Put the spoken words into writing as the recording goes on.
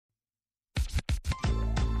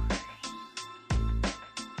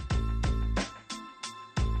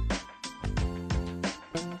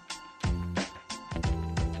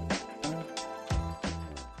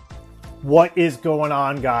What is going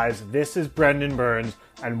on, guys? This is Brendan Burns,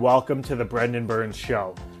 and welcome to the Brendan Burns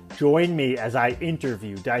Show. Join me as I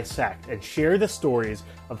interview, dissect, and share the stories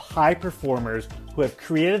of high performers who have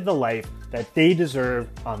created the life that they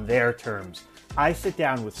deserve on their terms. I sit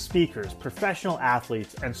down with speakers, professional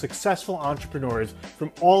athletes, and successful entrepreneurs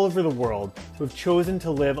from all over the world who have chosen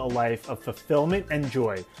to live a life of fulfillment and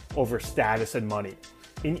joy over status and money.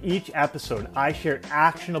 In each episode, I share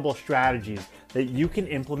actionable strategies that you can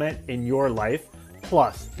implement in your life,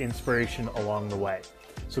 plus inspiration along the way.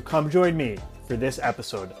 So come join me for this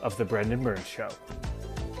episode of The Brendan Burns Show.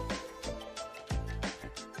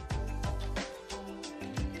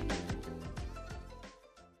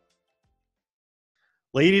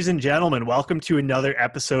 Ladies and gentlemen, welcome to another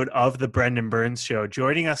episode of The Brendan Burns Show.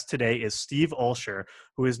 Joining us today is Steve Olsher,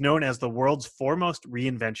 who is known as the world's foremost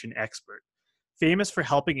reinvention expert. Famous for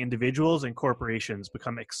helping individuals and corporations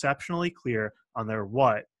become exceptionally clear on their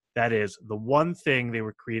what, that is, the one thing they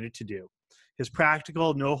were created to do. His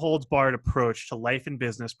practical, no-holds-barred approach to life and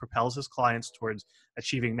business propels his clients towards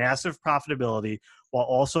achieving massive profitability while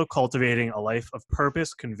also cultivating a life of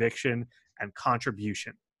purpose, conviction, and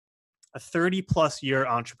contribution. A 30-plus year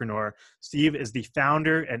entrepreneur, Steve is the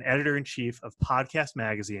founder and editor-in-chief of Podcast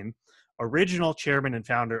Magazine, original chairman and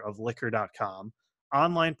founder of Liquor.com,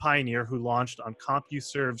 online pioneer who launched on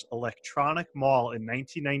CompuServe's electronic mall in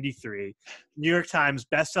 1993, New York Times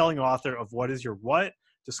bestselling author of What is Your What?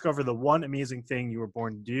 Discover the one amazing thing you were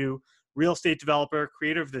born to do, real estate developer,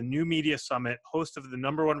 creator of the New Media Summit, host of the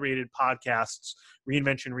 #1 rated podcasts,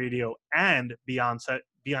 Reinvention Radio, and Beyond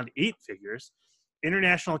Eight Figures,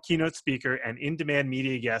 international keynote speaker and in-demand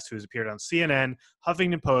media guest who has appeared on CNN,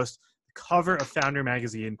 Huffington Post, the cover of Founder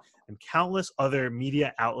Magazine, and countless other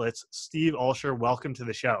media outlets. Steve Olsher, welcome to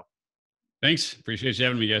the show. Thanks. Appreciate you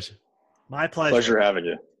having me, guys. My pleasure. Pleasure having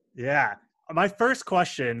you. Yeah. My first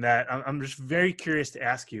question that I'm just very curious to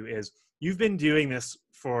ask you is, you've been doing this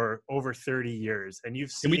for over 30 years, and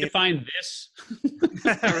you've seen— Can we define this?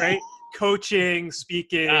 Right? Coaching,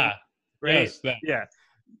 speaking, right? Yes, Yeah.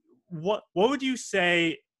 What would you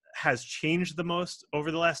say has changed the most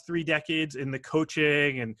over the last 3 decades in the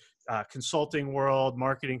coaching and consulting world,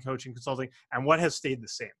 marketing, coaching, consulting, and what has stayed the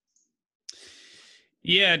same?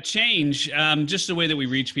 Yeah, change. Just the way that we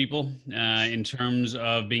reach people in terms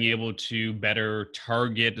of being able to better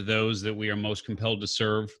target those that we are most compelled to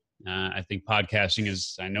serve. I think podcasting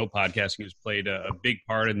has played a big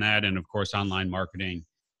part in that, and of course, online marketing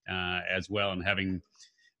as well. And having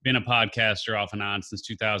been a podcaster off and on since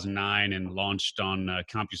 2009 and launched on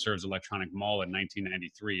CompuServe's electronic mall in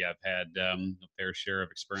 1993, I've had a fair share of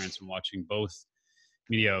experience in watching both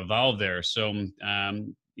media evolve there. So,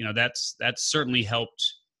 that's certainly helped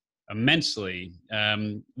immensely.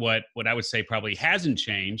 What I would say probably hasn't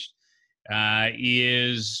changed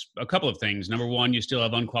is a couple of things. Number one, you still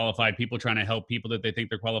have unqualified people trying to help people that they think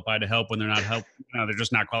they're qualified to help when they're not they're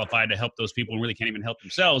just not qualified to help those people and really can't even help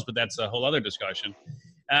themselves. But that's a whole other discussion.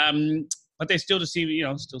 But they still seem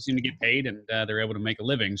to get paid, and they're able to make a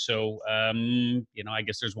living. So, I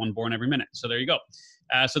guess there's one born every minute. So there you go.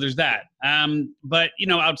 So there's that. But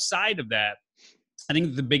outside of that, I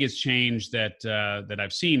think the biggest change that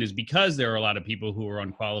I've seen is because there are a lot of people who are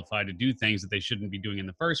unqualified to do things that they shouldn't be doing in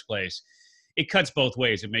the first place. It cuts both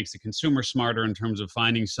ways. It makes the consumer smarter in terms of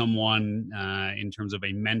finding someone in terms of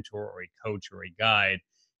a mentor or a coach or a guide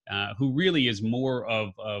who really is more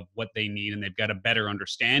of what they need, and they've got a better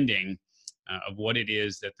understanding of what it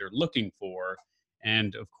is that they're looking for.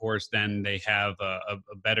 And of course, then they have a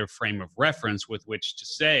better frame of reference with which to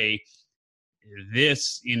say,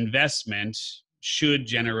 this investment should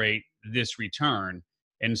generate this return.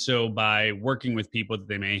 And so by working with people that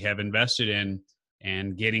they may have invested in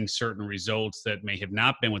and getting certain results that may have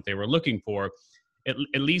not been what they were looking for, at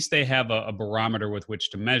least they have a barometer with which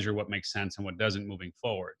to measure what makes sense and what doesn't moving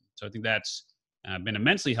forward. So I think that's been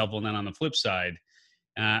immensely helpful. And then on the flip side,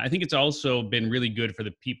 I think it's also been really good for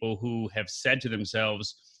the people who have said to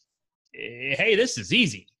themselves, hey, this is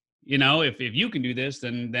easy. If you can do this,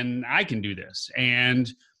 then I can do this.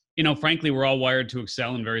 And frankly, we're all wired to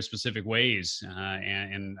excel in very specific ways.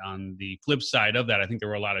 And on the flip side of that, I think there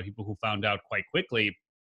were a lot of people who found out quite quickly,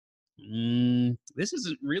 this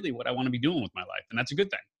isn't really what I want to be doing with my life. And that's a good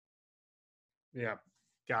thing. Yeah,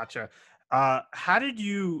 gotcha. How did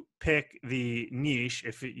you pick the niche,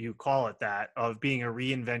 if you call it that, of being a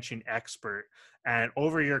reinvention expert? And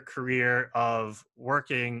over your career of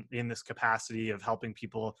working in this capacity of helping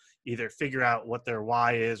people either figure out what their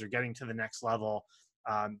why is or getting to the next level,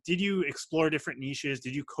 did you explore different niches?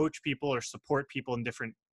 Did you coach people or support people in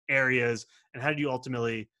different areas? And how did you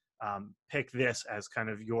ultimately pick this as kind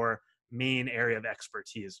of your main area of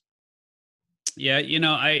expertise? Yeah,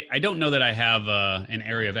 I don't know that I have an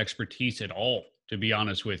area of expertise at all, to be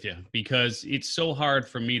honest with you, because it's so hard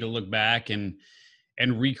for me to look back and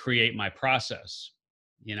recreate my process.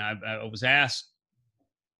 I was asked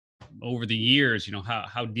over the years,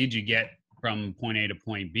 how did you get from point A to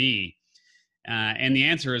point B? And the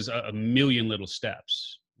answer is a million little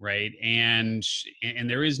steps, right? And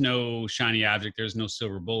there is no shiny object, there's no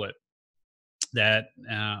silver bullet that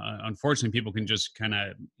unfortunately people can just kind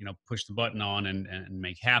of push the button on and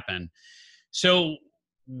make happen. So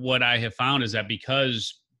what I have found is that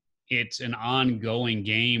because it's an ongoing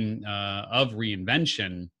game of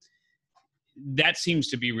reinvention, that seems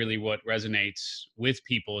to be really what resonates with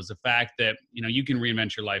people, is the fact that you can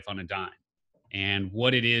reinvent your life on a dime, and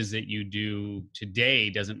what it is that you do today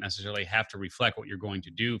doesn't necessarily have to reflect what you're going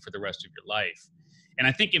to do for the rest of your life. And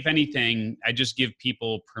I think if anything, I just give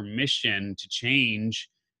people permission to change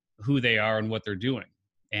who they are and what they're doing,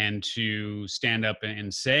 and to stand up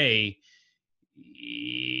and say,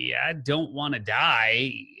 "Yeah, I don't want to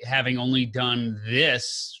die having only done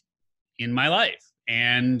this in my life."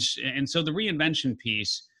 And so the reinvention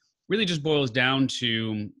piece really just boils down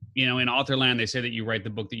to, in author land, they say that you write the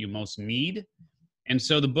book that you most need. And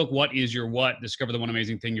so the book, What is Your What? Discover the One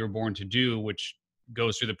Amazing Thing You're Born to Do, which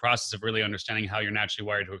goes through the process of really understanding how you're naturally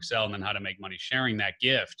wired to excel and then how to make money sharing that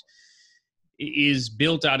gift, is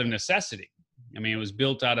built out of necessity. I mean, it was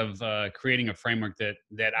built out of creating a framework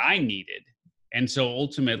that I needed. And so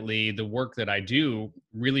ultimately, the work that I do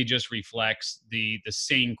really just reflects the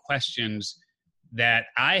same questions that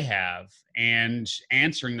I have, and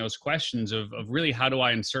answering those questions of really, how do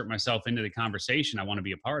I insert myself into the conversation I want to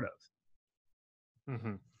be a part of.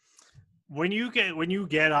 Mm-hmm. When you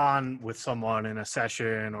get on with someone in a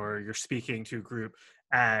session, or you're speaking to a group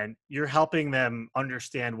and you're helping them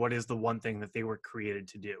understand what is the one thing that they were created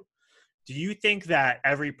to do you think that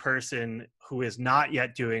every person who is not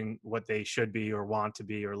yet doing what they should be or want to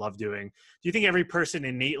be or love doing, do you think every person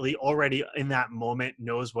innately already in that moment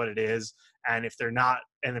knows what it is? And if they're not,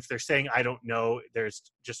 and if they're saying, I don't know, there's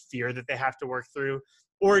just fear that they have to work through?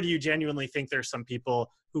 Or do you genuinely think there's some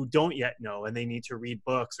people who don't yet know and they need to read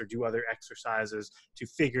books or do other exercises to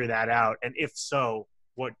figure that out? And if so,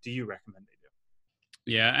 what do you recommend they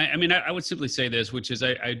do? Yeah, I mean, I would simply say this, which is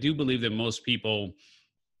I do believe that most people,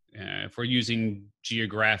 if we're using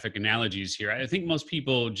geographic analogies here, I think most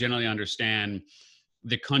people generally understand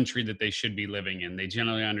the country that they should be living in. They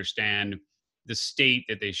generally understand the state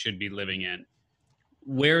that they should be living in.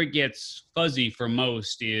 Where it gets fuzzy for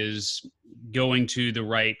most is going to the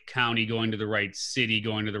right county, going to the right city,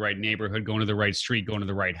 going to the right neighborhood, going to the right street, going to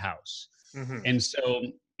the right house. Mm-hmm. And so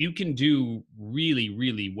you can do really,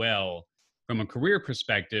 really well from a career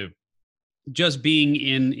perspective just being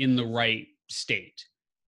in the right state.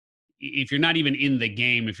 If you're not even in the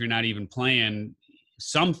game, if you're not even playing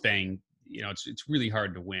something, it's really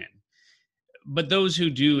hard to win. But those who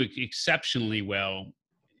do exceptionally well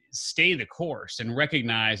stay the course and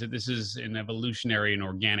recognize that this is an evolutionary and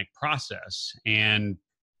organic process, and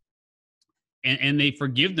they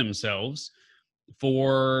forgive themselves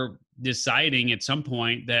for deciding at some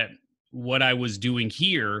point that what I was doing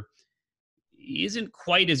here isn't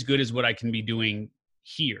quite as good as what I can be doing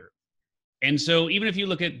here. And so even if you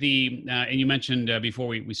look at and you mentioned before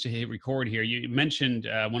we hit record here, you mentioned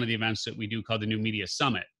one of the events that we do called the New Media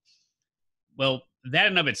Summit. Well, that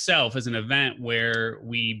in of itself is an event where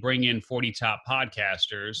we bring in 40 top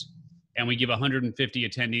podcasters, and we give 150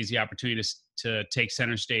 attendees the opportunity to take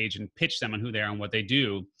center stage and pitch them on who they are and what they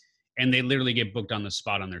do. And they literally get booked on the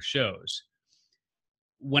spot on their shows.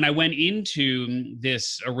 When I went into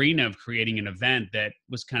this arena of creating an event that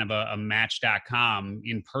was kind of a match.com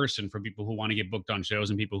in person for people who want to get booked on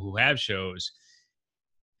shows and people who have shows,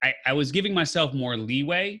 I was giving myself more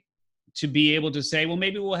leeway to be able to say, well,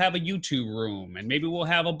 maybe we'll have a YouTube room, and maybe we'll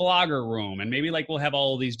have a blogger room, and maybe we'll have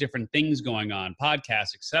all these different things going on,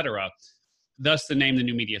 podcasts, etc. Thus the name, the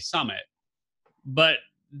New Media Summit. But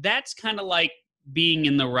that's kind of like being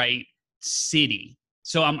in the right city.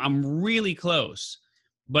 So I'm really close,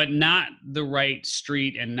 but not the right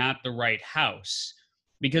street and not the right house.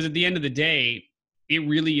 Because at the end of the day, it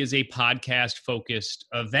really is a podcast focused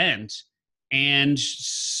event. And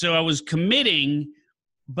so I was committing,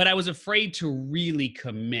 but I was afraid to really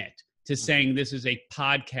commit to saying this is a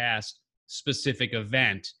podcast specific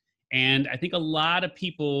event. And I think a lot of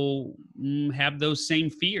people have those same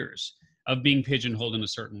fears of being pigeonholed in a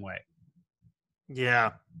certain way.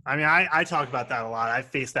 Yeah. I mean, I talk about that a lot. I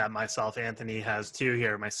face that myself. Anthony has too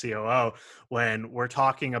here, my COO, when we're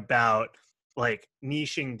talking about like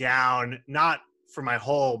niching down, not for my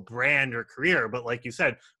whole brand or career, but like you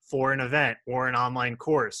said, for an event or an online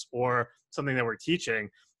course or something that we're teaching.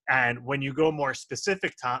 And when you go more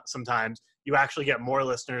specific, sometimes you actually get more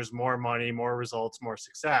listeners, more money, more results, more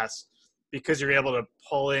success, because you're able to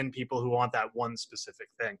pull in people who want that one specific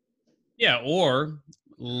thing. Yeah, or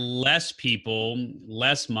less people,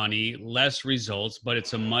 less money, less results, but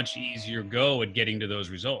it's a much easier go at getting to those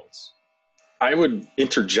results. I would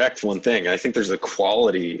interject one thing. I think there's a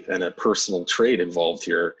quality and a personal trait involved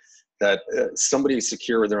here that somebody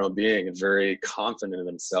secure with their own being and very confident in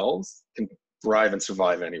themselves can thrive and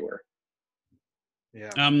survive anywhere.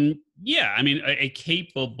 Yeah. Yeah. I mean, a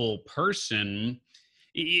capable person,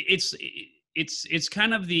 it's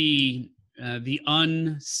kind of the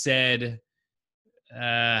unsaid,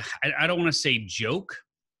 I don't want to say joke,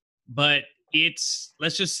 but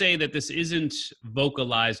let's just say that this isn't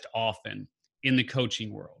vocalized often in the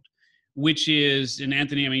coaching world, which is, and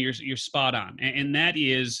Anthony, I mean, you're spot on. And that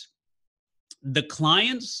is the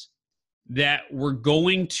clients that were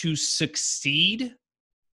going to succeed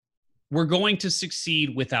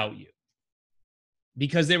without you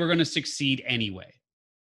because they were going to succeed anyway.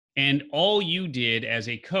 And all you did as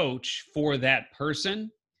a coach for that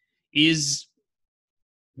person is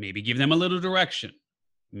maybe give them a little direction,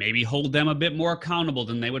 maybe hold them a bit more accountable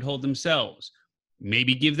than they would hold themselves,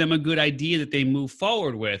 maybe give them a good idea that they move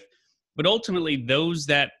forward with. But ultimately, those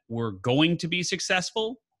that were going to be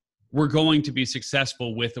successful were going to be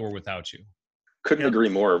successful with or without you. Couldn't agree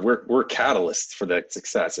more. We're catalysts for that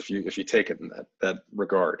success if you take it in that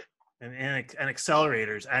regard. And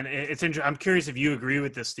accelerators. And it's interesting. I'm curious if you agree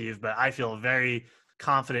with this, Steve, but I feel very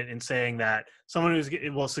confident in saying that someone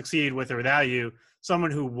who will succeed with or without you, someone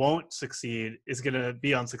who won't succeed is going to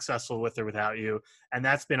be unsuccessful with or without you. And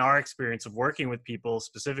that's been our experience of working with people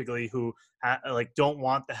specifically who don't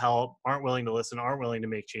want the help, aren't willing to listen, aren't willing to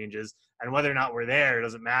make changes. And whether or not we're there, it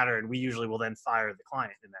doesn't matter. And we usually will then fire the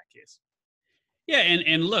client in that case. Yeah.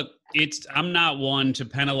 And look, I'm not one to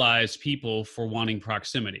penalize people for wanting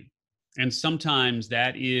proximity. And sometimes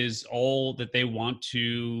that is all that they want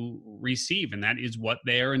to receive. And that is what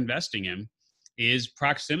they are investing in, is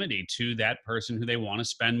proximity to that person who they want to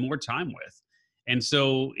spend more time with. And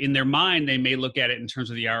so in their mind, they may look at it in terms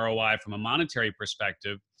of the ROI from a monetary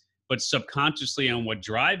perspective, but subconsciously on what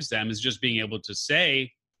drives them is just being able to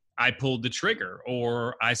say, I pulled the trigger,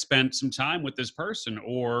 or I spent some time with this person,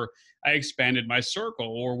 or I expanded my circle,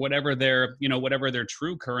 or whatever their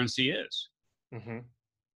true currency is. Mm-hmm.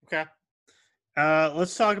 Okay.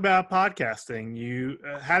 Let's talk about podcasting.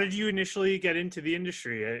 How did you initially get into the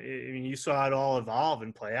industry? I mean, you saw it all evolve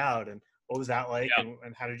and play out, and what was that like? Yeah.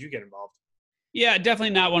 And how did you get involved? Yeah,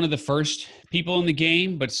 definitely not one of the first people in the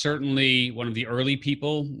game, but certainly one of the early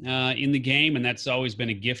people in the game. And that's always been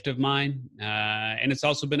a gift of mine. And it's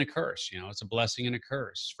also been a curse. It's a blessing and a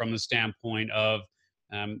curse from the standpoint of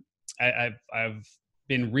I've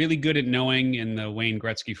been really good at knowing, in the Wayne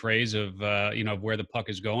Gretzky phrase, of where the puck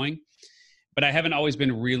is going. But I haven't always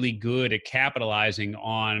been really good at capitalizing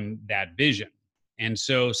on that vision. And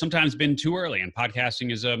so sometimes been too early. And podcasting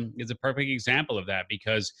is a perfect example of that,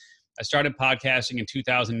 because I started podcasting in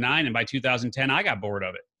 2009, and by 2010, I got bored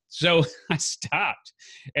of it. So I stopped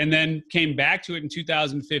and then came back to it in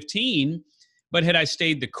 2015. But had I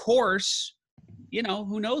stayed the course,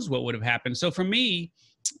 who knows what would have happened. So for me,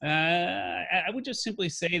 I would just simply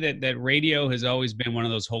say that radio has always been one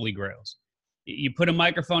of those holy grails. You put a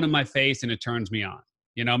microphone in my face and it turns me on.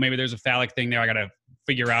 Maybe there's a phallic thing there I got to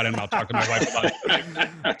figure out, and I'll talk to my wife about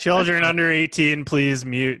it. Children under 18, please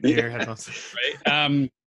mute your headphones. Right?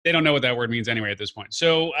 They don't know what that word means anyway at this point.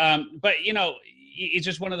 So, but it's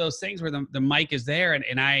just one of those things where the mic is there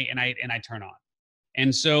and I turn on.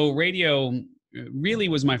 And so radio really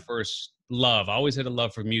was my first love. I always had a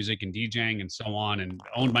love for music and DJing and so on, and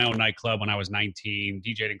owned my own nightclub when I was 19,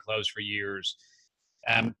 DJed in clubs for years.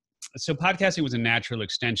 So podcasting was a natural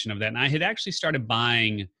extension of that. And I had actually started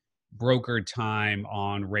buying brokered time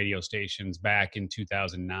on radio stations back in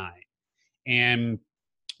 2009. And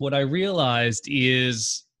what I realized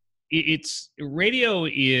is radio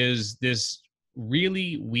is this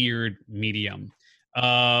really weird medium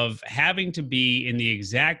of having to be in the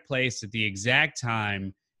exact place at the exact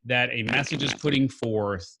time that a message is putting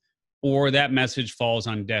forth, or that message falls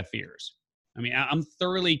on deaf ears. I mean, I'm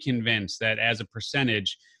thoroughly convinced that as a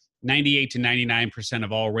percentage, 98 to 99%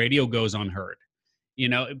 of all radio goes unheard.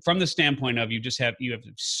 From the standpoint of you have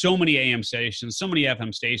so many AM stations, so many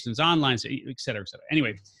FM stations, online, et cetera, et cetera.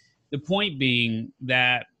 Anyway, the point being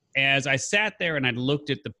that as I sat there and I looked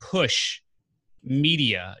at the push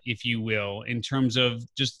media, if you will, in terms of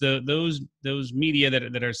just those media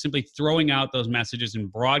that are simply throwing out those messages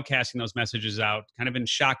and broadcasting those messages out kind of in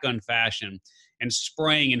shotgun fashion and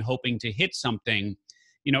spraying and hoping to hit something,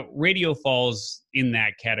 radio falls in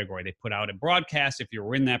that category. They put out a broadcast if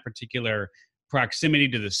you're in that particular proximity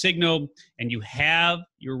to the signal and you have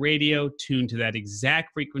your radio tuned to that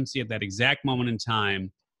exact frequency at that exact moment in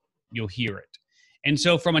time, you'll hear it. And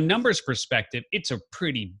so from a numbers perspective, it's a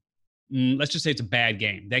pretty, let's just say it's a bad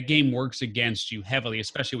game. That game works against you heavily,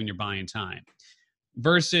 especially when you're buying time.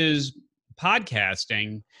 Versus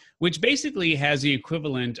podcasting, which basically has the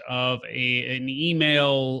equivalent of an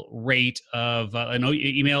email rate of an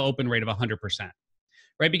email open rate of 100%,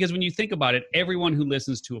 right? Because when you think about it, everyone who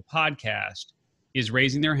listens to a podcast is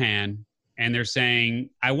raising their hand and they're saying,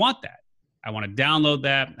 I want that. I want to download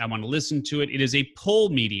that. I want to listen to it. It is a pull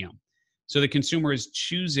medium. So the consumer is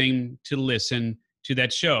choosing to listen to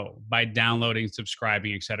that show by downloading,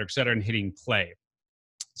 subscribing, et cetera, and hitting play.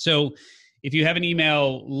 So if you have an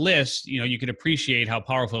email list, you could appreciate how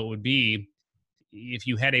powerful it would be if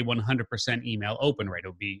you had a 100% email open rate. It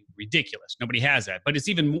would be ridiculous. Nobody has that. But it's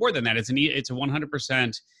even more than that. It's a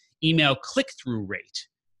 100% email click-through rate,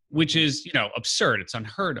 which is, absurd. It's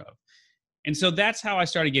unheard of. And so that's how I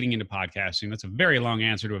started getting into podcasting. That's a very long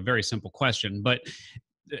answer to a very simple question. But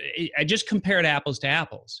I just compared apples to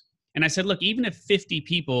apples. And I said, look, even if 50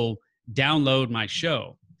 people download my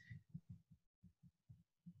show,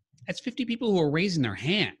 that's 50 people who are raising their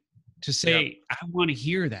hand to say, I want to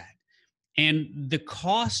hear that. And the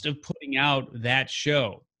cost of putting out that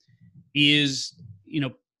show is,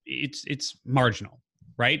 it's marginal,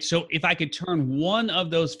 right? So if I could turn one of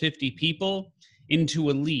those 50 people into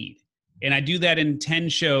a lead, and I do that in 10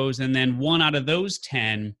 shows, and then one out of those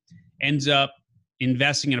 10 ends up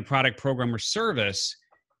investing in a product, program, or service,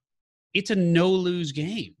 it's a no-lose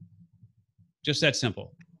game. Just that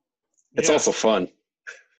simple. It's also fun.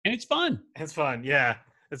 And it's fun. It's fun, yeah.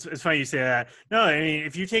 It's funny you say that. No, I mean,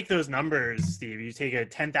 if you take those numbers, Steve, you take a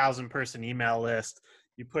 10,000 person email list,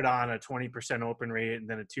 you put on a 20% open rate and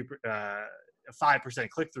then a 5%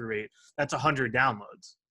 click-through rate, that's 100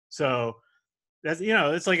 downloads. So that's,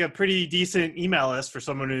 it's like a pretty decent email list for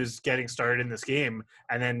someone who's getting started in this game,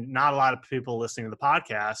 and then not a lot of people listening to the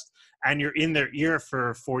podcast, and you're in their ear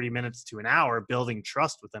for 40 minutes to an hour building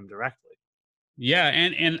trust with them directly. Yeah,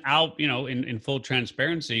 and I'll, in full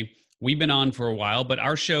transparency, we've been on for a while, but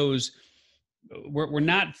our shows, we're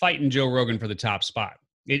not fighting Joe Rogan for the top spot.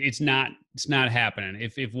 It's not happening.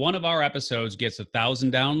 If one of our episodes gets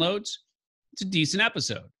 1,000 downloads, it's a decent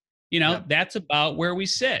episode. That's about where we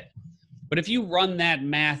sit. But if you run that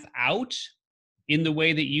math out in the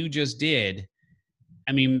way that you just did,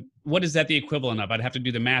 I mean, what is that the equivalent of? I'd have to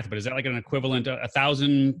do the math, but is that like an equivalent?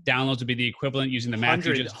 1,000 downloads would be the equivalent using the math.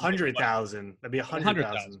 100,000. That'd be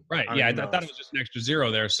 100,000. Right. Yeah. I thought it was just an extra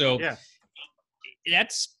zero there. So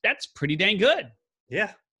that's pretty dang good.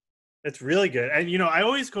 Yeah. It's really good. And, I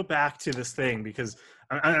always go back to this thing because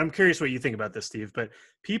I'm curious what you think about this, Steve, but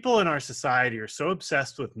people in our society are so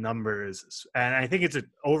obsessed with numbers. And I think it's an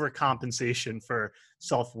overcompensation for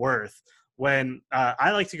self-worth. When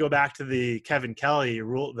I like to go back to the Kevin Kelly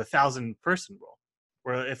rule, the 1,000-person rule,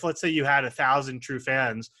 where if, let's say, you had 1,000 true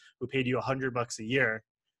fans who paid you $100 a year,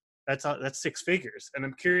 that's six figures. And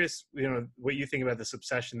I'm curious, what you think about this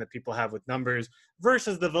obsession that people have with numbers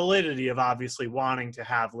versus the validity of obviously wanting to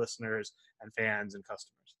have listeners and fans and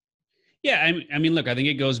customers. Yeah, I mean, look, I think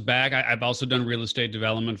it goes back. I've also done real estate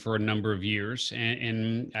development for a number of years,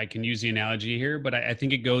 and I can use the analogy here, but I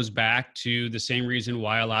think it goes back to the same reason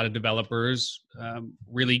why a lot of developers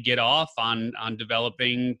really get off on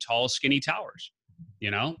developing tall, skinny towers.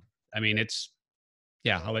 I mean,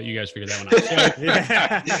 I'll let you guys figure that one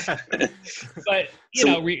out. But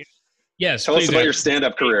yes. Tell us about your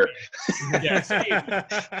stand-up career. Yes.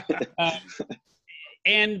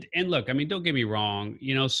 And look, I mean, don't get me wrong,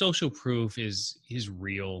 social proof is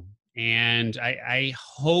real. And I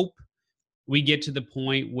hope we get to the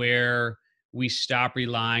point where we stop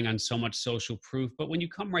relying on so much social proof. But when you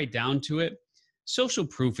come right down to it, social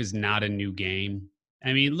proof is not a new game.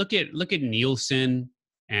 I mean, look at Nielsen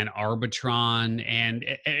and Arbitron. And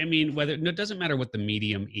I mean, it doesn't matter what the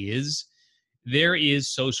medium is, there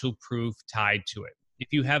is social proof tied to it.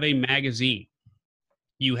 If you have a magazine,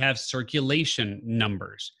 you have circulation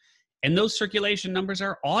numbers, and those circulation numbers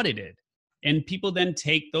are audited. And people then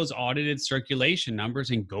take those audited circulation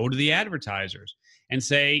numbers and go to the advertisers and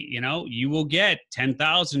say, you will get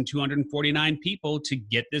 10,249 people to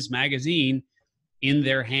get this magazine in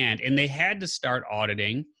their hand. And they had to start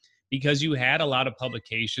auditing because you had a lot of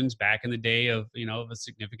publications back in the day of a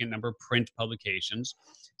significant number of print publications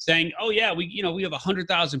saying, oh yeah, we have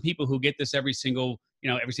 100,000 people who get this every single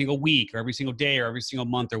week or every single day or every single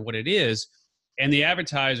month or what it is. And the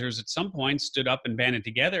advertisers at some point stood up and banded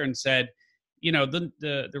together and said,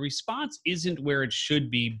 the response isn't where it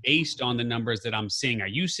should be based on the numbers that I'm seeing. Are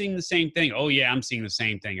you seeing the same thing? Oh yeah, I'm seeing the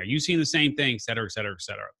same thing. Are you seeing the same thing? Et cetera, et cetera, et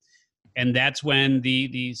cetera. And that's when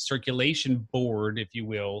the circulation board, if you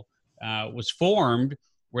will, was formed,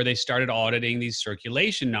 where they started auditing these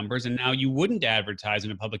circulation numbers. And now you wouldn't advertise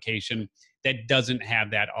in a publication that doesn't have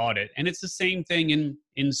that audit. And it's the same thing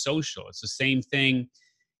in social. It's the same thing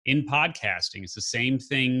in podcasting. It's the same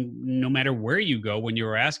thing no matter where you go when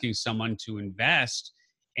you're asking someone to invest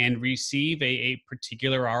and receive a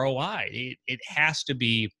particular ROI. It has to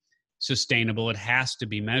be sustainable. It has to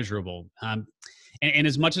be measurable. And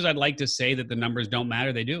as much as I'd like to say that the numbers don't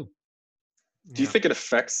matter, they do. Do you think it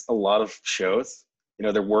affects a lot of shows?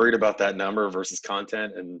 They're worried about that number versus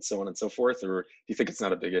content and so on and so forth, or do you think it's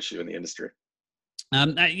not a big issue in the industry?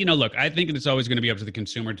 Look, I think it's always going to be up to the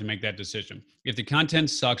consumer to make that decision. If the content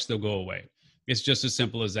sucks, they'll go away. It's just as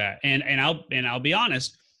simple as that. And I'll be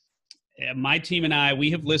honest, my team and I, we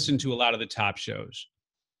have listened to a lot of the top shows,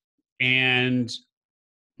 and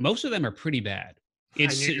most of them are pretty bad. I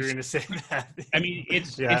knew you were going to say that. I mean,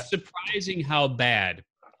 it's surprising how bad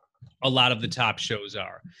a lot of the top shows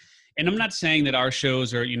are. And I'm not saying that our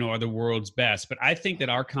shows are the world's best, but I think that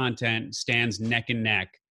our content stands neck and neck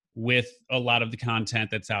with a lot of the content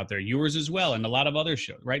that's out there, yours as well, and a lot of other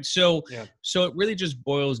shows, right? So it really just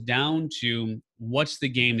boils down to what's the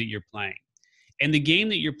game that you're playing. And the game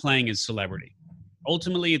that you're playing is celebrity.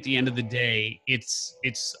 Ultimately, at the end of the day, it's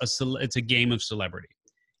a game of celebrity.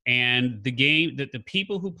 And the game that the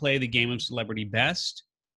people who play the game of celebrity best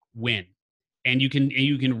win. And you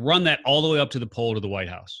can run that all the way up to the poll to the White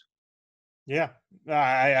House. Yeah,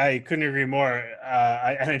 I couldn't agree more.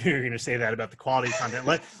 I knew you were going to say that about the quality content.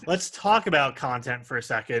 Let's talk about content for a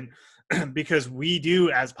second, because we do,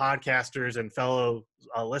 as podcasters and fellow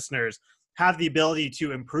listeners, have the ability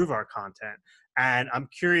to improve our content. And I'm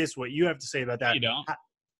curious what you have to say about that. You don't.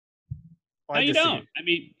 No, you don't. I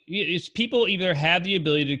mean, it's people either have the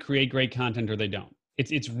ability to create great content or they don't.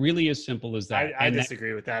 It's really as simple as that. I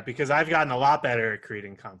disagree with that, because I've gotten a lot better at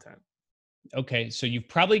creating content. Okay, so you've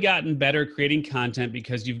probably gotten better at creating content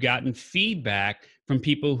because you've gotten feedback from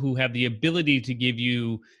people who have the ability to give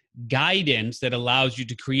you guidance that allows you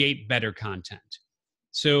to create better content.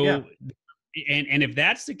 So, and if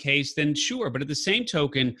that's the case, then sure. But at the same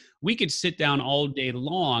token, we could sit down all day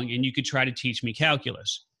long and you could try to teach me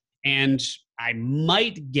calculus. And I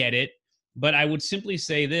might get it, but I would simply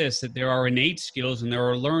say this, that there are innate skills and there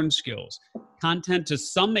are learned skills. Content to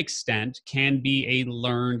some extent can be a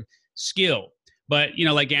learned skill. But,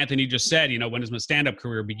 like Anthony just said, when does my stand-up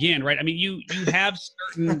career begin, right? I mean, you have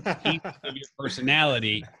certain pieces of your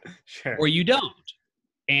personality or you don't.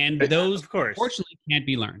 And those, of course, unfortunately, can't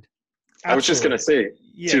be learned. Absolutely. I was just going to say,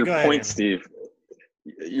 to your point, Anna. Steve,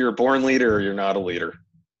 you're a born leader or you're not a leader.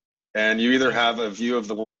 And you either have a view of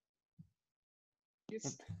the world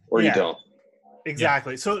or you don't.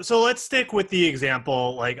 Exactly. So let's stick with the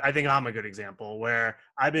example. Like, I think I'm a good example where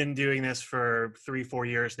I've been doing this for 3-4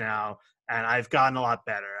 years now, and I've gotten a lot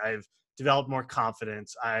better. I've developed more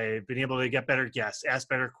confidence. I've been able to get better guests, ask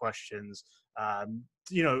better questions. So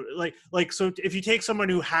if you take someone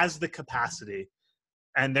who has the capacity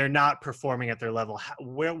and they're not performing at their level,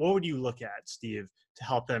 what would you look at, Steve, to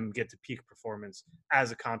help them get to peak performance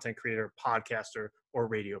as a content creator, podcaster, or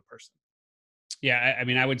radio person? Yeah, I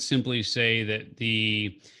mean, I would simply say that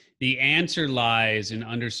the answer lies in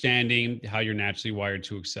understanding how you're naturally wired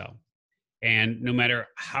to excel. And no matter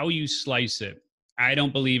how you slice it, I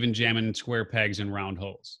don't believe in jamming square pegs in round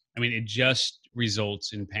holes. I mean, it just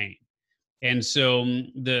results in pain. And so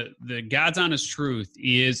the God's honest truth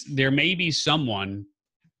is there may be someone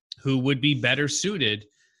who would be better suited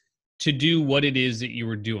to do what it is that you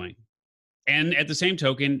were doing. And at the same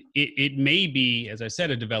token, it may be, as I said,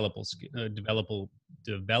 a developable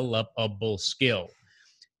skill.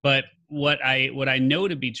 But what I know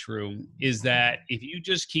to be true is that if you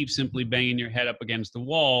just keep simply banging your head up against the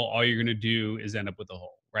wall, all you're going to do is end up with a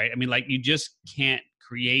hole, right? I mean, like, you just can't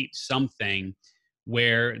create something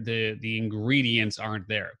where the ingredients aren't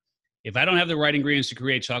there. If I don't have the right ingredients to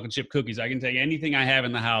create chocolate chip cookies, I can take anything I have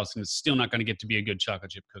in the house and it's still not going to get to be a good chocolate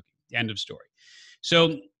chip cookie. End of story.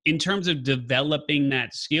 So in terms of developing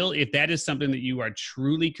that skill, if that is something that you are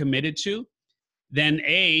truly committed to, then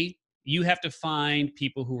you have to find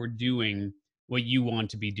people who are doing what you want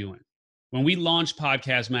to be doing. When we launched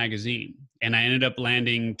Podcast Magazine, and I ended up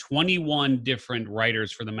landing 21 different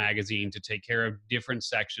writers for the magazine to take care of different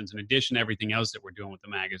sections, in addition to everything else that we're doing with the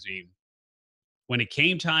magazine, when it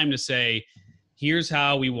came time to say, here's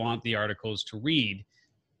how we want the articles to read,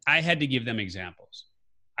 I had to give them examples.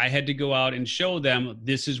 I had to go out and show them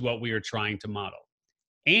this is what we are trying to model.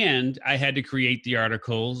 And I had to create the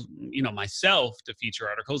articles, myself, to feature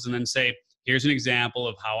articles and then say, here's an example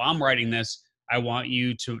of how I'm writing this. I want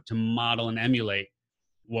you to model and emulate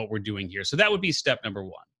what we're doing here. So that would be step number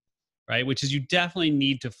one, right? Which is you definitely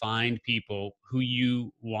need to find people who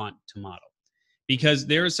you want to model, because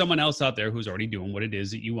there is someone else out there who's already doing what it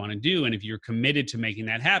is that you want to do. And if you're committed to making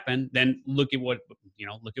that happen, then look at what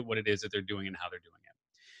it is that they're doing and how they're doing it.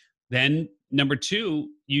 Then number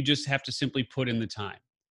two, you just have to simply put in the time.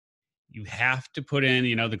 You have to put in,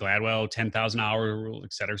 the Gladwell 10,000 hour rule,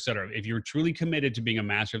 et cetera, et cetera. If you're truly committed to being a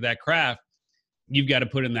master of that craft, you've got to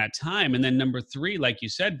put in that time. And then number three, like you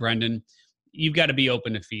said, Brendan, you've got to be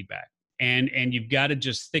open to feedback. And you've got to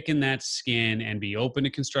just thicken that skin and be open to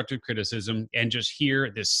constructive criticism and just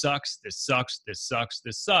hear, this sucks, this sucks, this sucks,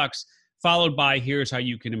 this sucks, followed by, here's how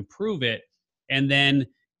you can improve it. And then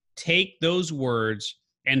take those words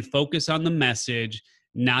and focus on the message,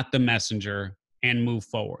 not the messenger, and move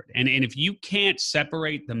forward. And if you can't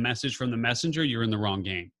separate the message from the messenger, you're in the wrong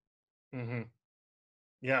game. Mm-hmm.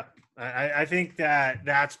 Yeah, I think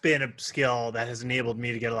that's been a skill that has enabled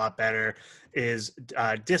me to get a lot better, is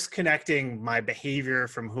disconnecting my behavior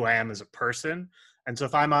from who I am as a person. And so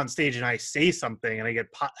if I'm on stage and I say something and I get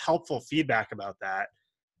helpful feedback about that,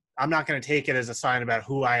 I'm not going to take it as a sign about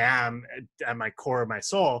who I am at my core of my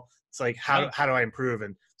soul. It's like, how do I improve?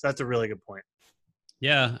 And so that's a really good point.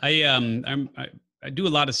 Yeah, I do a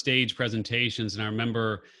lot of stage presentations, and I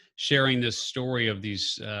remember sharing this story of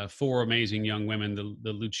these four amazing young women,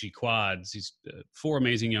 the Lucci Quads, these four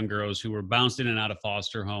amazing young girls who were bounced in and out of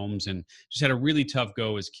foster homes and just had a really tough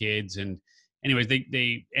go as kids. And anyways,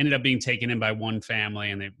 they ended up being taken in by one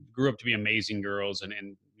family, and they grew up to be amazing girls and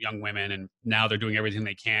young women. And now they're doing everything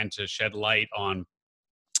they can to shed light on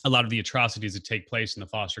a lot of the atrocities that take place in the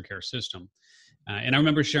foster care system. And I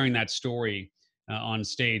remember sharing that story on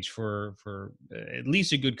stage for at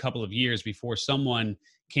least a good couple of years before someone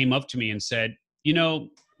came up to me and said,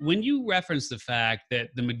 when you reference the fact that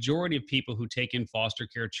the majority of people who take in foster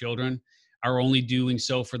care children are only doing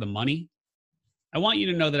so for the money, I want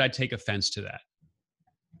you to know that I take offense to that.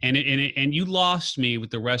 And you lost me with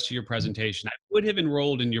the rest of your presentation. I would have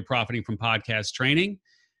enrolled in your Profiting from Podcast training,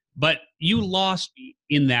 but you lost me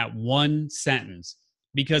in that one sentence,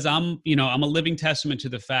 because I'm a living testament to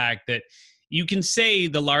the fact that you can say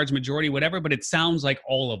the large majority, whatever, but it sounds like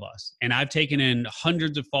all of us. And I've taken in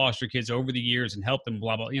hundreds of foster kids over the years and helped them,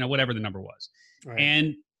 blah, blah, whatever the number was. Right.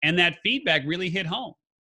 And that feedback really hit home,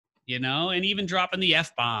 and even dropping the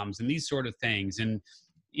F-bombs and these sort of things. And,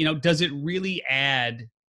 does it really add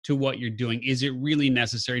to what you're doing? Is it really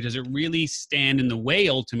necessary? Does it really stand in the way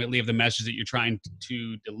ultimately of the message that you're trying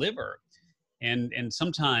to deliver? And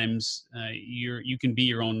sometimes you can be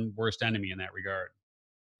your own worst enemy in that regard.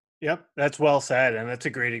 Yep, that's well said. And that's a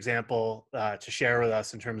great example to share with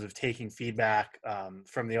us in terms of taking feedback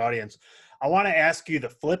from the audience. I want to ask you the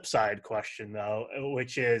flip side question, though,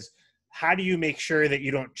 which is, how do you make sure that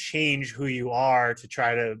you don't change who you are to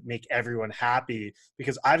try to make everyone happy?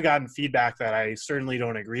 Because I've gotten feedback that I certainly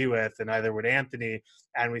don't agree with, and neither would Anthony.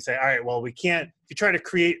 And we say, all right, well, we can't, if you try to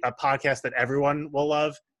create a podcast that everyone will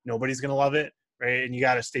love, nobody's going to love it, right? And you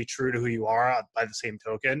got to stay true to who you are by the same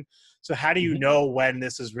token. So how do you know when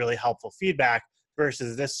this is really helpful feedback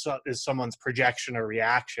versus this is someone's projection or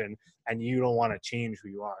reaction and you don't want to change who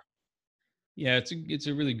you are? Yeah, it's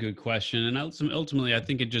a really good question. And ultimately, I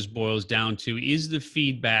think it just boils down to, is the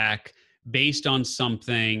feedback based on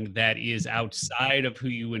something that is outside of who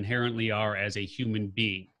you inherently are as a human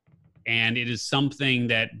being? And it is something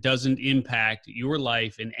that doesn't impact your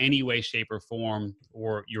life in any way, shape, or form,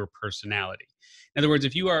 or your personality. In other words,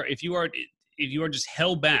 if you are just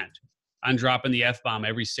hell bent on dropping the F-bomb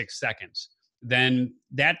every 6 seconds, then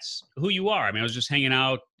that's who you are. I mean, I was just hanging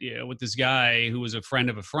out with this guy who was a friend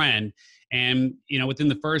of a friend. And, within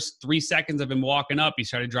the first 3 seconds of him walking up, he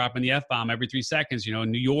started dropping the F-bomb every 3 seconds,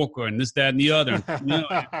 New Yorker and this, that, and the other.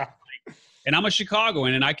 And I'm a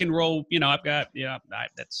Chicagoan and I can roll, I've got,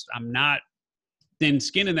 I'm not thin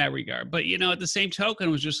skin in that regard. But, at the same token,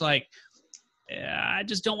 it was just like, I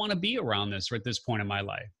just don't want to be around this at this point in my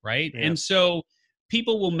life. Right. Yeah. And so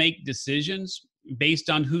people will make decisions based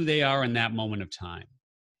on who they are in that moment of time.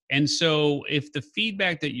 And so if the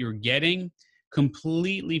feedback that you're getting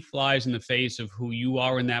completely flies in the face of who you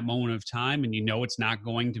are in that moment of time, and it's not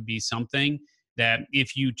going to be something that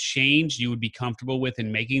if you change, you would be comfortable with in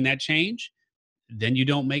making that change, then you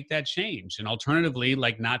don't make that change. And alternatively,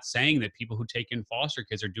 like not saying that people who take in foster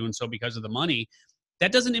kids are doing so because of the money,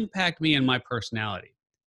 that doesn't impact me and my personality.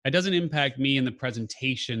 That doesn't impact me in the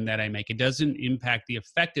presentation that I make. It doesn't impact the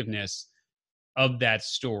effectiveness of that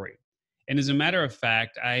story. And as a matter of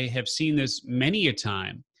fact, I have seen this many a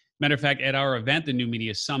time. Matter of fact, at our event, the New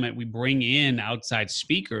Media Summit, we bring in outside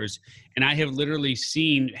speakers, and I have literally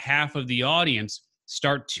seen half of the audience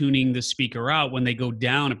start tuning the speaker out when they go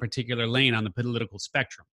down a particular lane on the political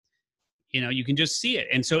spectrum. You can just see it.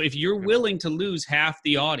 And so if you're willing to lose half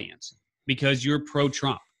the audience because you're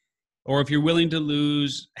pro-Trump, or if you're willing to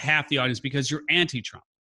lose half the audience because you're anti-Trump,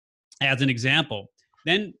 as an example,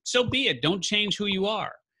 then so be it. Don't change who you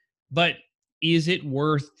are. But is it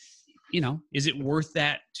worth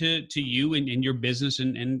that to you and your business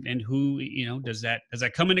and who, does that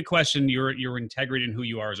come into question your integrity and who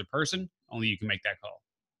you are as a person? Only you can make that call.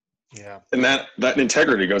 Yeah. And that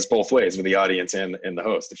integrity goes both ways with the audience and the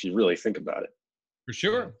host, if you really think about it. For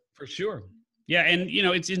sure. Yeah. And,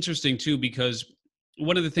 it's interesting too, because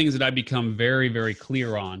one of the things that I've become very, very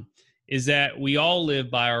clear on is that we all live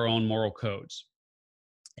by our own moral codes.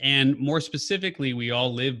 And more specifically, we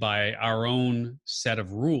all live by our own set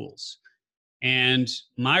of rules. And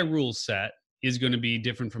my rule set is going to be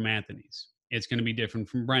different from Anthony's. It's going to be different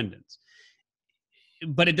from Brendan's.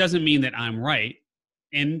 But it doesn't mean that I'm right.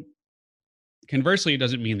 And conversely, it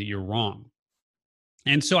doesn't mean that you're wrong.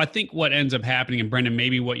 And so I think what ends up happening, and Brendan,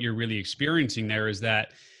 maybe what you're really experiencing there, is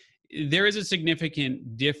that there is a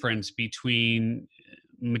significant difference between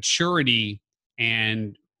maturity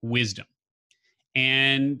and wisdom.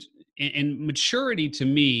 And maturity to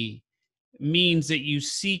me means that you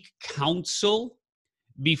seek counsel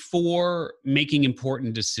before making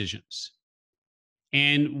important decisions.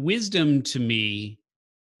 And wisdom to me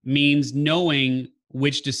means knowing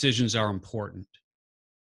which decisions are important.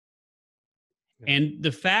 And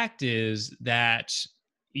the fact is that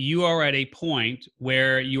you are at a point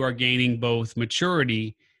where you are gaining both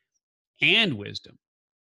maturity and wisdom.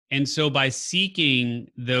 And so by seeking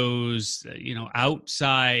those,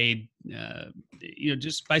 outside,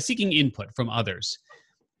 just by seeking input from others,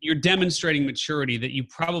 you're demonstrating maturity that you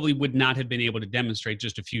probably would not have been able to demonstrate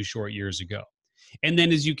just a few short years ago. And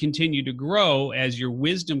then as you continue to grow, as your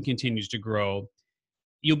wisdom continues to grow,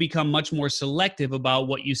 you'll become much more selective about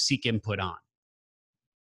what you seek input on.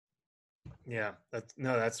 Yeah,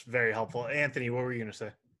 that's very helpful. Anthony, what were you going to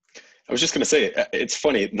say? I was just going to say, it's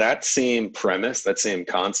funny, that same premise, that same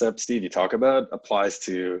concept, Steve, you talk about applies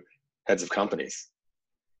to heads of companies.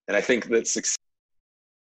 And I think that success.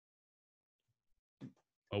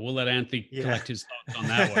 Well, we'll let Anthony collect his thoughts on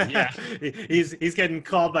that one. Yeah, he's getting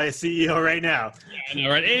called by a CEO right now. Yeah, I know,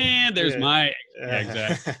 right? And there's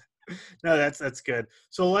exactly. No, that's good.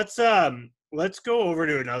 So let's go over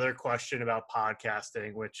to another question about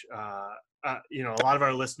podcasting, which a lot of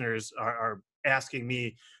our listeners are asking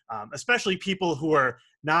me, especially people who are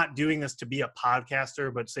not doing this to be a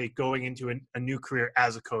podcaster, but say going into a new career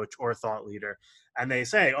as a coach or a thought leader. And they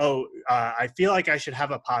say, I feel like I should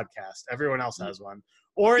have a podcast. Everyone else has one.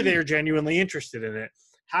 Or they're genuinely interested in it.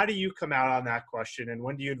 How do you come out on that question? And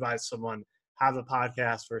when do you advise someone have a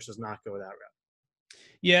podcast versus not go that route?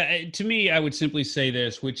 Yeah, to me, I would simply say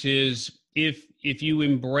this, which is if you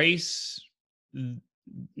embrace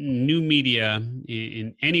new media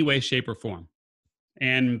in any way, shape, or form,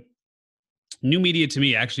 and new media to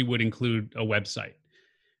me actually would include a website,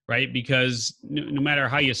 right? Because no matter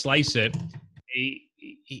how you slice it, a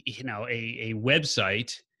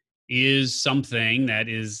website is something that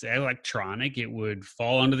is electronic. It would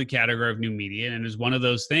fall under the category of new media, and is one of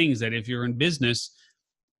those things that if you're in business,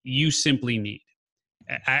 you simply need.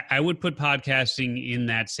 I would put podcasting in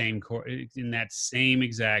that same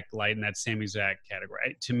exact light, in that same exact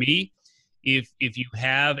category. To me, if you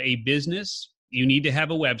have a business, you need to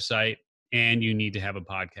have a website and you need to have a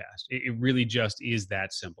podcast. It really just is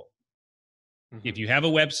that simple. Mm-hmm. If you have a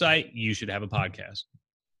website, you should have a podcast.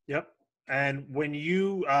 Yep. And when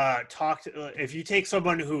you if you take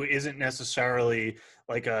someone who isn't necessarily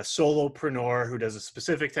like a solopreneur who does a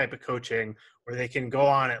specific type of coaching where they can go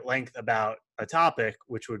on at length about a topic,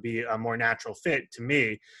 which would be a more natural fit to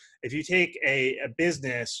me. If you take a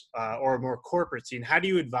business or a more corporate scene, how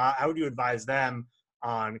would you advise them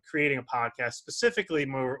on creating a podcast, specifically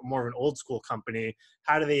more of an old school company?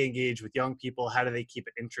 How do they engage with young people? How do they keep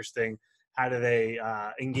it interesting? How do they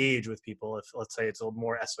engage with people if, let's say, it's a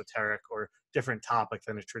more esoteric or different topic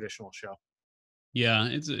than a traditional show? Yeah,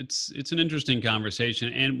 it's an interesting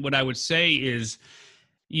conversation. And what I would say is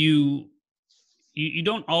you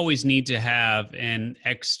don't always need to have an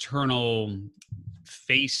external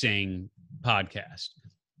facing podcast.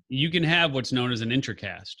 You can have what's known as an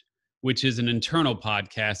intracast, which is an internal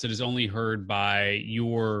podcast that is only heard by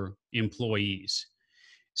your employees.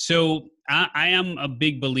 So I am a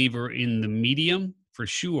big believer in the medium for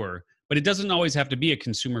sure, but it doesn't always have to be a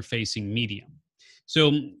consumer facing medium.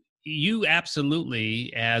 So you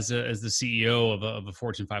absolutely, as the CEO of a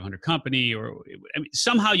Fortune 500 company, or I mean,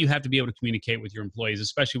 somehow you have to be able to communicate with your employees,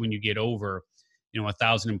 especially when you get over,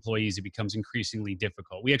 1,000 employees. It becomes increasingly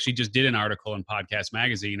difficult. We actually just did an article in Podcast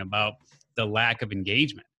Magazine about the lack of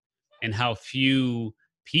engagement and how few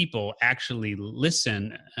people actually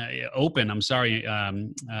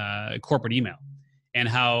corporate email, and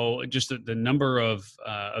how just the number of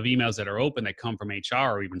emails that are open that come from HR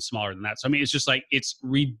are even smaller than that. So, I mean, it's just like, it's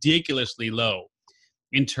ridiculously low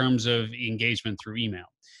in terms of engagement through email.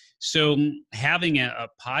 So having a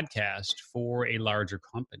podcast for a larger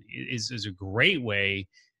company is a great way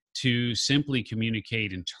to simply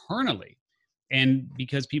communicate internally. And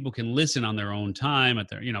because people can listen on their own time at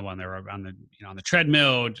their, on the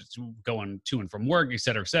treadmill, just going to and from work, et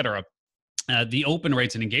cetera, the open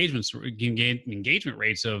rates and engagement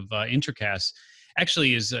rates of Intercast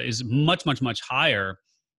actually is much higher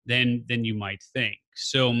than you might think.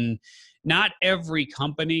 So not every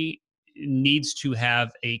company needs to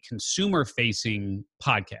have a consumer-facing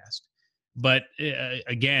podcast, but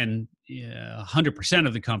again, 100%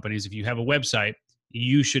 of the companies, if you have a website,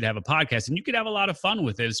 you should have a podcast, and you could have a lot of fun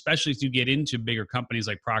with it, especially as you get into bigger companies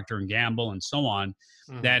like Procter and Gamble and so on,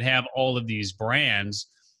 that have all of these brands.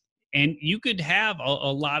 And you could have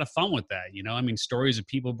a lot of fun with that. I mean, stories of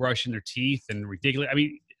people brushing their teeth and ridiculous. I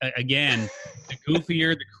mean, again, the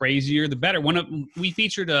goofier, the crazier, the better. We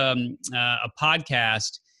featured a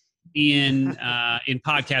podcast in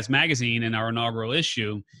Podcast Magazine in our inaugural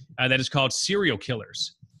issue that is called Serial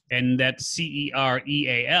Killers. And that's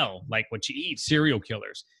CEREAL, like what you eat, serial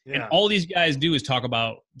killers. Yeah. And all these guys do is talk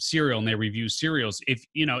about cereal, and they review cereals. If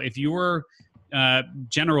you're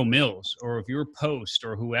General Mills, or if you're Post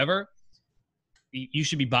or whoever, you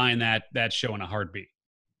should be buying that show in a heartbeat.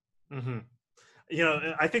 Mm-hmm.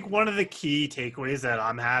 I think one of the key takeaways that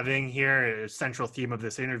I'm having here, a central theme of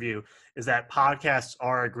this interview, is that podcasts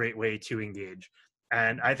are a great way to engage.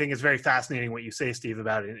 And I think it's very fascinating what you say, Steve,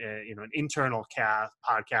 about an internal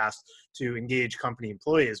podcast to engage company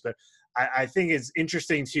employees. But I think it's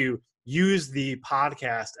interesting to use the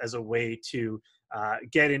podcast as a way to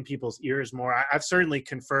get in people's ears more. I've certainly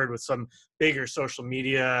conferred with some bigger social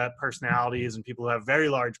media personalities and people who have very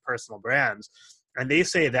large personal brands, and they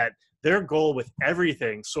say that their goal with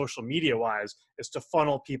everything social media wise is to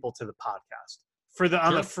funnel people to the podcast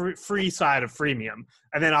on the free side of freemium.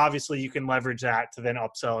 And then obviously you can leverage that to then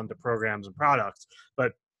upsell into programs and products.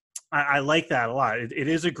 But I like that a lot. It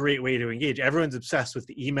is a great way to engage. Everyone's obsessed with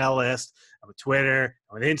the email list, with Twitter,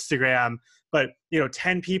 with Instagram. But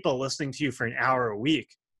 10 people listening to you for an hour a week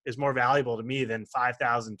is more valuable to me than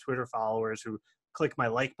 5,000 Twitter followers who click my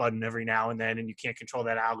like button every now and then, and you can't control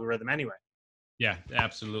that algorithm anyway. Yeah,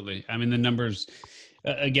 absolutely. I mean, the numbers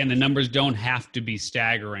don't have to be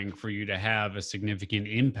staggering for you to have a significant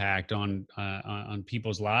impact on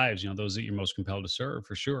people's lives. Those that you're most compelled to serve,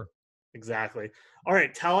 for sure. Exactly. All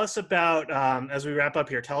right. Tell us about, as we wrap up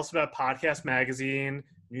here, tell us about Podcast Magazine,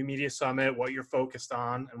 New Media Summit, what you're focused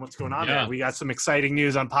on, and what's going on there. We got some exciting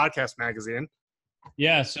news on Podcast Magazine.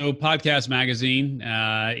 Yeah. So Podcast Magazine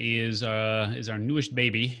is our newest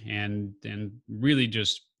baby, and really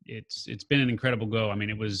just it's been an incredible go. I mean,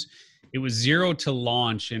 it was zero to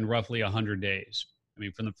launch in roughly 100 days. I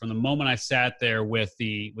mean, from the moment I sat there with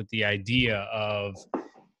the idea of,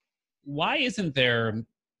 why isn't there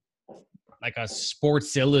like a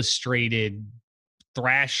Sports Illustrated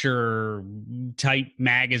Thrasher type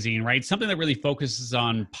magazine, right? Something that really focuses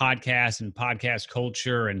on podcasts and podcast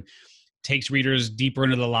culture and takes readers deeper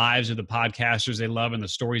into the lives of the podcasters they love and the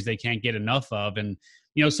stories they can't get enough of. And,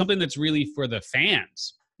 something that's really for the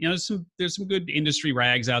fans. There's some good industry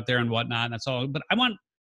rags out there and whatnot, and that's all. But I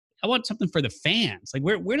want something for the fans. Like,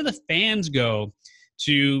 where do the fans go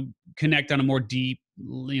to connect on a more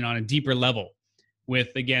on a deeper level with,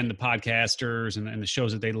 again, the podcasters and the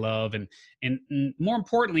shows that they love, and more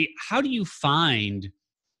importantly, how do you find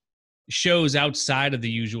shows outside of the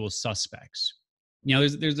usual suspects?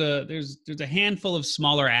 There's a handful of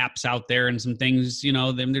smaller apps out there and some things, they're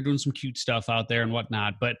doing some cute stuff out there and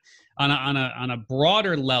whatnot. But on a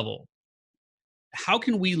broader level, how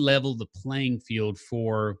can we level the playing field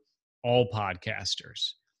for all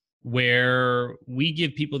podcasters, where we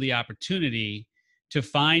give people the opportunity to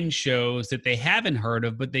find shows that they haven't heard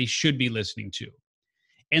of, but they should be listening to?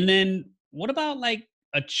 And then what about like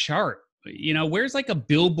a chart? Where's like a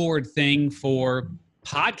billboard thing for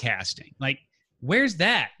podcasting? Like, where's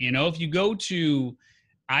that? If you go to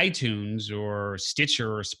iTunes or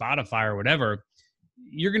Stitcher or Spotify or whatever,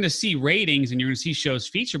 you're going to see ratings and you're going to see shows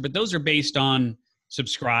featured, but those are based on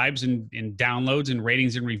subscribes and downloads and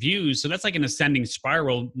ratings and reviews. So that's like an ascending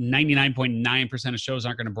spiral 99.9% of shows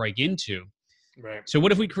aren't going to break into. Right. So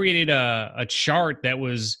what if we created a chart that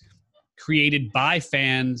was created by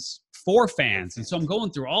fans for fans? And so I'm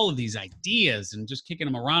going through all of these ideas and just kicking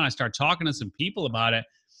them around. I start talking to some people about it,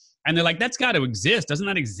 and they're like, that's got to exist. Doesn't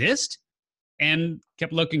that exist? And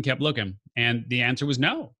kept looking. And the answer was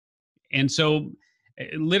no. And so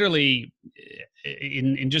literally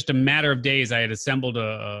in just a matter of days, I had assembled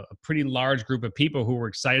a pretty large group of people who were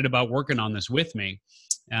excited about working on this with me.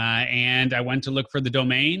 And I went to look for the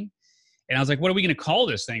domain, and I was like, what are we going to call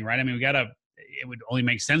this thing? Right. I mean, it would only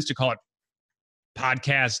make sense to call it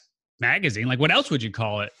Podcast Magazine. Like, what else would you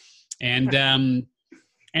call it? And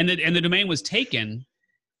the domain was taken,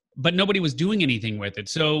 but nobody was doing anything with it.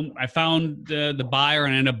 So I found the buyer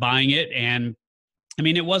and ended up buying it. And I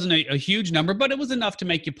mean, it wasn't a huge number, but it was enough to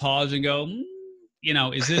make you pause and go,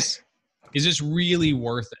 is this really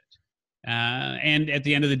worth it? And at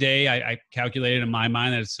the end of the day, I calculated in my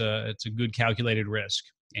mind that it's a good calculated risk.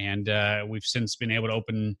 And we've since been able to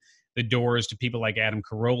open the doors to people like Adam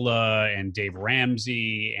Carolla and Dave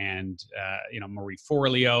Ramsey and Marie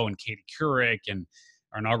Forleo and Katie Couric, and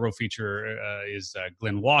our inaugural feature is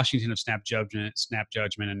Glenn Washington of Snap Judgment,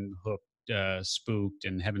 and Hooked, Spooked,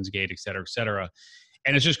 and Heaven's Gate, et cetera, et cetera.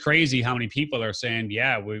 And it's just crazy how many people are saying,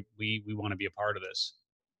 "Yeah, we want to be a part of this."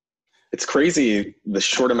 It's crazy the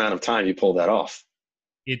short amount of time you pulled that off.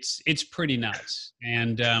 It's pretty nuts.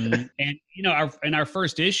 And our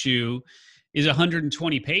first issue is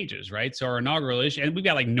 120 pages, right? So our inaugural issue, and we've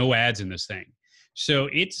got like no ads in this thing. So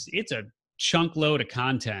it's a chunk load of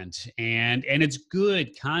content, and it's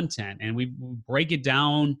good content. And we break it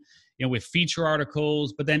down, with feature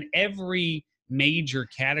articles, but then every major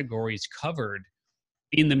category is covered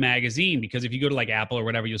in the magazine, because if you go to like Apple or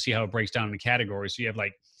whatever, you'll see how it breaks down into categories. So you have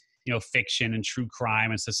like, fiction and true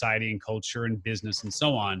crime and society and culture and business and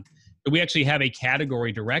so on. But we actually have a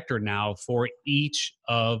category director now for each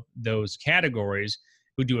of those categories,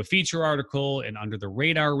 who do a feature article and under the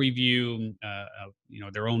radar review,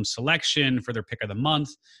 their own selection for their pick of the month.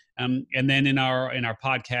 And then in our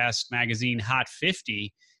podcast magazine, Hot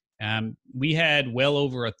 50, we had well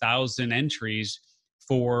over 1,000 entries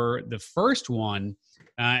for the first one.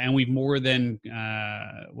 And we've more than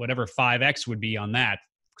whatever 5X would be on that.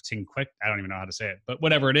 Quick, I don't even know how to say it, but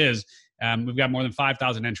whatever it is, we've got more than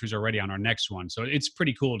 5,000 entries already on our next one. So it's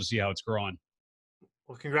pretty cool to see how it's growing.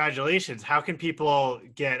 Well, congratulations. How can people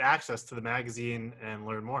get access to the magazine and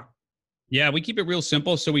learn more? Yeah, we keep it real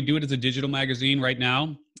simple. So we do it as a digital magazine right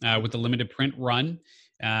now with a limited print run.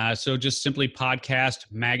 So just simply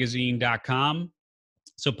podcastmagazine.com.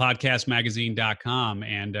 So podcastmagazine.com.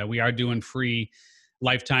 And we are doing free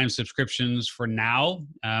lifetime subscriptions for now.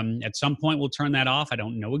 At some point, we'll turn that off. I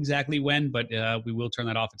don't know exactly when, but we will turn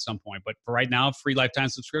that off at some point. But for right now, free lifetime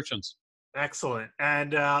subscriptions. Excellent. And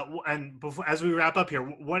before, as we wrap up here,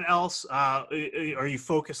 what else are you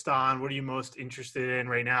focused on? What are you most interested in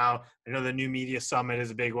right now? I know the New Media Summit is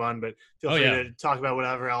a big one, but feel free to talk about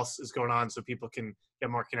whatever else is going on so people can get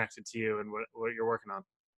more connected to you and what you're working on.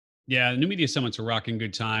 Yeah, the New Media Summit's a rocking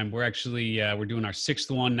good time. We're actually we're doing our 6th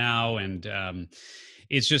one now, and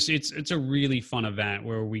it's a really fun event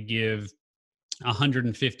where we give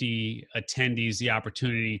 150 attendees the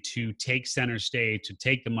opportunity to take center stage, to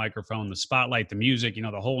take the microphone, the spotlight, the music,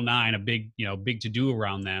 the whole nine, a big to do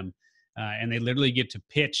around them, and they literally get to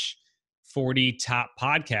pitch 40 top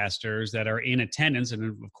podcasters that are in attendance,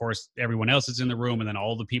 and of course everyone else is in the room, and then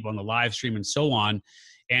all the people on the live stream and so on.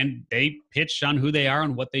 And they pitch on who they are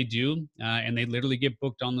and what they do, and they literally get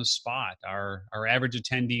booked on the spot. Our average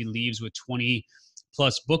attendee leaves with 20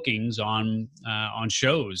 plus bookings on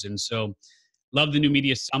shows, and so love the New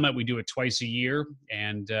Media Summit. We do it twice a year,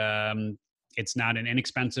 and it's not an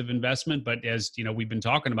inexpensive investment. But as we've been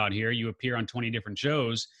talking about here, you appear on 20 different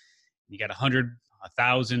shows. You got 100,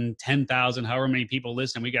 1,000, 10,000, however many people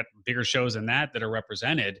listen. We got bigger shows than that are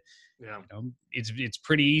represented. Yeah. It's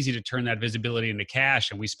pretty easy to turn that visibility into cash,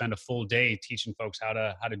 and we spend a full day teaching folks how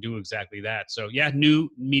to do exactly that. So yeah,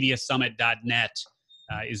 newmediasummit.net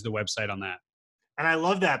is the website on that. And I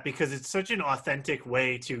love that because it's such an authentic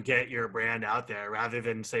way to get your brand out there, rather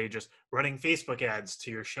than say just running Facebook ads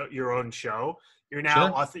to your own show. You're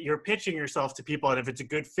now you're pitching yourself to people, and if it's a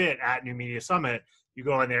good fit at New Media Summit, you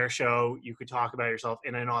go on their show, you could talk about yourself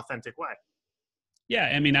in an authentic way. Yeah,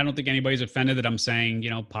 I mean, I don't think anybody's offended that I'm saying,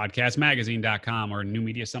 podcastmagazine.com or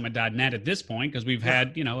newmediasummit.net at this point, because we've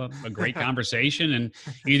had, a great conversation, and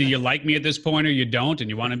either you like me at this point or you don't, and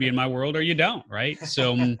you want to be in my world or you don't, right?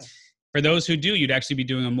 So for those who do, you'd actually be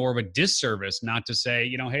doing more of a disservice not to say,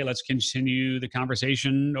 hey, let's continue the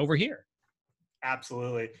conversation over here.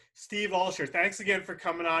 Absolutely. Steve Olsher, thanks again for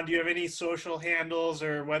coming on. Do you have any social handles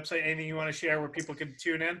or website, anything you want to share where people can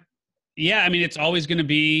tune in? Yeah, I mean, it's always going to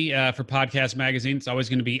be for Podcast Magazine. It's always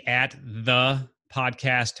going to be at the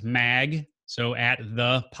Podcast Mag. So at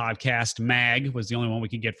the Podcast Mag was the only one we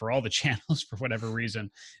could get for all the channels for whatever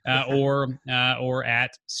reason, or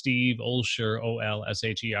at Steve Olsher,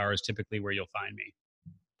 Olsher is typically where you'll find me.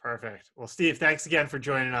 Perfect. Well, Steve, thanks again for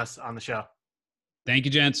joining us on the show. Thank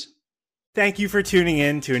you, gents. Thank you for tuning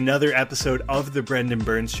in to another episode of The Brendan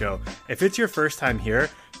Burns Show. If it's your first time here,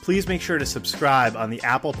 please make sure to subscribe on the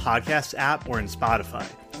Apple Podcasts app or in Spotify.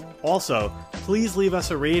 Also, please leave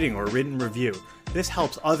us a rating or written review. This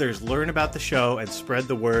helps others learn about the show and spread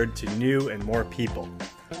the word to new and more people.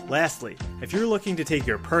 Lastly, if you're looking to take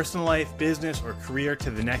your personal life, business, or career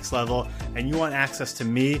to the next level and you want access to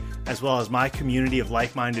me as well as my community of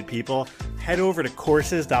like-minded people, head over to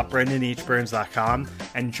courses.brendanhburns.com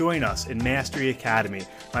and join us in Mastery Academy,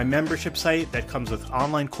 my membership site that comes with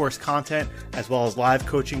online course content as well as live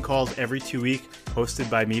coaching calls every 2 weeks hosted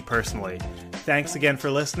by me personally. Thanks again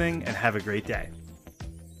for listening and have a great day.